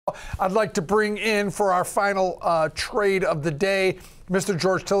I'd like to bring in for our final trade of the day, Mr.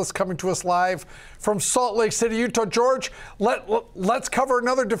 George Tsilis, coming to us live from Salt Lake City, Utah. George, let's cover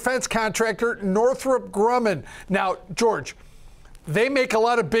another defense contractor, Northrop Grumman. Now, George, they make a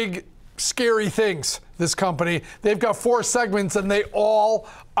lot of big, scary things, this company. They've got 4 segments, and they all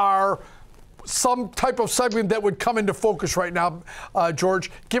are some type of segment that would come into focus right now.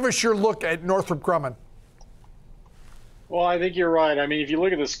 George, give us your look at Northrop Grumman. Well, I think you're right. I mean, if you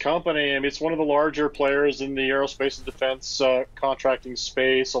look at this company, I mean, it's one of the larger players in the aerospace and defense contracting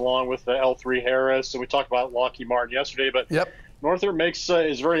space, along with the L3 Harris. And we talked about Lockheed Martin yesterday, but Northrop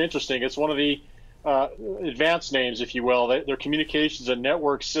is very interesting. It's one of the advanced names, if you will. Their communications and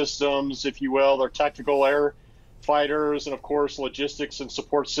network systems, if you will, their tactical air fighters, and of course, logistics and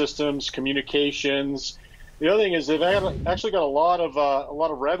support systems, communications. The other thing is they've actually got a lot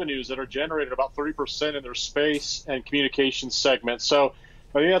of revenues that are generated, about 30% in their space and communications segment. So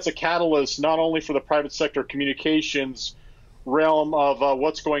I think that's a catalyst not only for the private sector communications realm of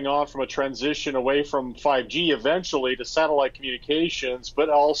what's going on from a transition away from 5G eventually to satellite communications, but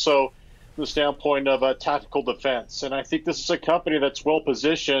also from the standpoint of tactical defense. And I think this is a company that's well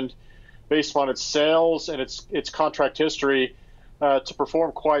positioned based on its sales and its contract history to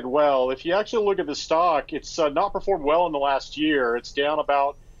perform quite well. If you actually look at the stock, it's not performed well in the last year. It's down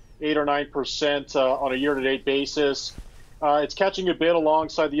about 8 or 9% on a year-to-date basis. It's catching a bit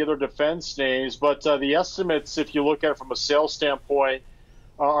alongside the other defense names, but the estimates, if you look at it from a sales standpoint,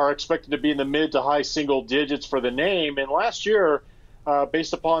 are expected to be in the mid to high single digits for the name. And last year,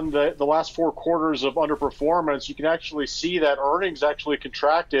 based upon the last 4 quarters of underperformance, you can actually see that earnings actually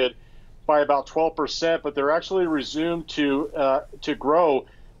contracted by about 12%, but they're actually resumed to grow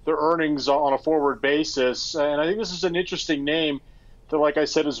their earnings on a forward basis. And I think this is an interesting name that, like I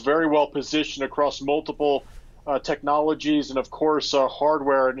said, is very well positioned across multiple technologies and, of course,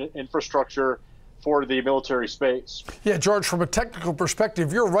 hardware and infrastructure for the military space. Yeah, George, from a technical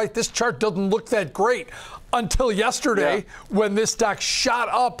perspective, you're right. This chart doesn't look that great until yesterday when this stock shot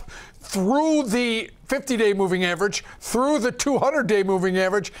up through the 50-day moving average, through the 200-day moving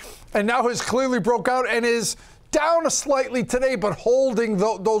average, and now has clearly broke out and is down slightly today, but holding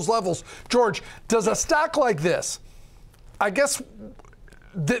those levels. George, does a stock like this, I guess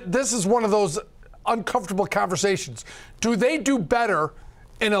this is one of those uncomfortable conversations. Do they do better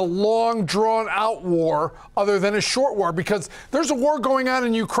in a long, drawn-out war other than a short war? Because there's a war going on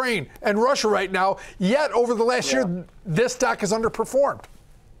in Ukraine and Russia right now, yet over the last year, this stock has underperformed.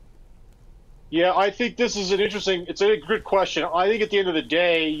 Yeah, I think this is it's a good question. I think at the end of the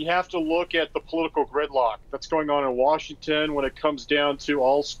day, you have to look at the political gridlock that's going on in Washington when it comes down to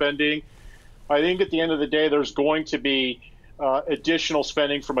all spending. I think at the end of the day, there's going to be additional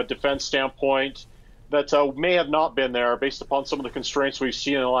spending from a defense standpoint that may have not been there based upon some of the constraints we've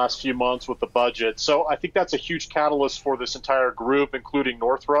seen in the last few months with the budget. So I think that's a huge catalyst for this entire group, including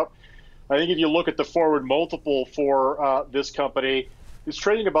Northrop. I think if you look at the forward multiple for this company, it's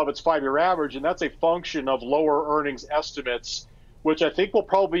trading above its 5-year average, and that's a function of lower earnings estimates, which I think will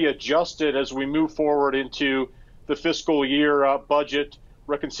probably be adjusted as we move forward into the fiscal year budget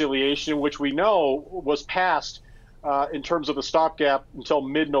reconciliation, which we know was passed in terms of the stopgap until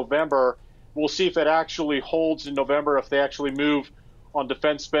mid-November. We'll see if it actually holds in November, if they actually move on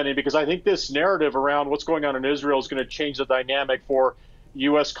defense spending, because I think this narrative around what's going on in Israel is going to change the dynamic for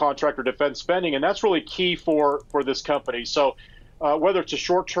U.S. contractor defense spending, and that's really key for this company. So whether it's a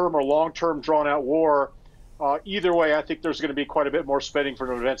short-term or long-term drawn-out war, either way, I think there's going to be quite a bit more spending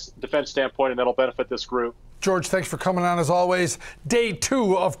from a defense standpoint, and that'll benefit this group. George, thanks for coming on as always. Day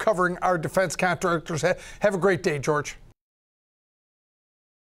 2 of covering our defense contractors. Have a great day, George.